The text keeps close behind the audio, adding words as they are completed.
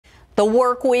The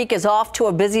work week is off to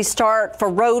a busy start for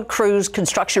road crews,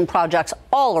 construction projects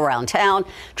all around town.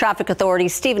 Traffic Authority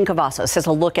Stephen Cavazos has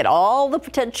a look at all the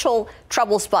potential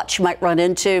trouble spots you might run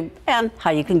into and how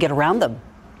you can get around them.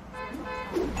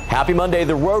 Happy Monday.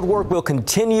 The road work will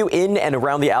continue in and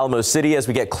around the Alamo City as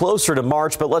we get closer to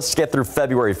March, but let's get through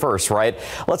February 1st, right?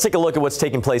 Let's take a look at what's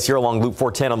taking place here along Loop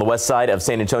 410 on the west side of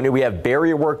San Antonio. We have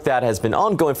barrier work that has been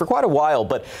ongoing for quite a while,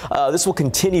 but this will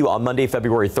continue on Monday,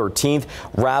 February 13th.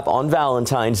 Wrap on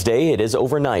Valentine's Day. It is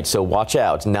overnight, so watch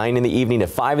out. 9 in the evening to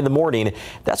 5 in the morning.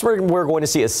 That's where we're going to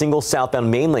see a single southbound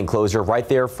main lane closure right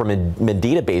there from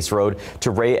Medina Base Road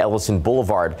to Ray Ellison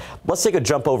Boulevard. Let's take a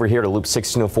jump over here to Loop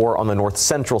 1604 on the north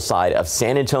central side of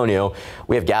San Antonio.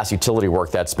 We have gas utility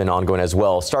work that's been ongoing as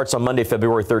well. Starts on Monday,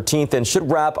 February 13th and should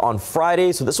wrap on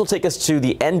Friday. So this will take us to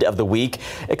the end of the week.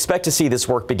 Expect to see this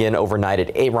work begin overnight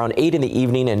at around 8 in the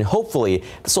evening, and hopefully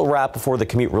this will wrap before the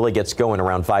commute really gets going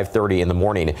around 5:30 in the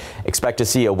morning. Expect to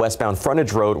see a westbound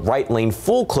frontage road right lane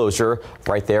full closure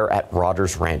right there at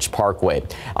Rogers Ranch Parkway.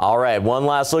 All right, one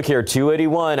last look here.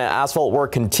 281 asphalt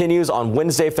work continues on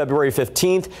Wednesday, February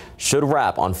 15th. Should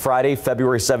wrap on Friday,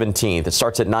 February 17th. It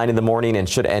starts at 9 in the morning and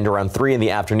should end around 3 in the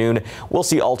afternoon. We'll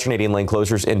see alternating lane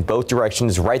closures in both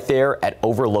directions right there at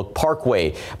Overlook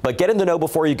Parkway. But get in the know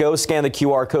before you go. Scan the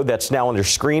QR code that's now on your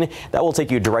screen. That will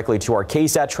take you directly to our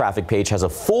KSAT traffic page. Has a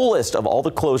full list of all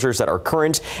the closures that are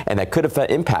current and that could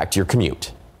impact your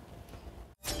commute.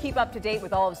 Keep up to date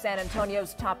with all of San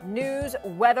Antonio's top news,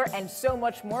 weather, and so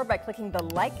much more by clicking the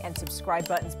like and subscribe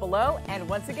buttons below. And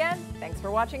once again, thanks for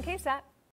watching KSAT.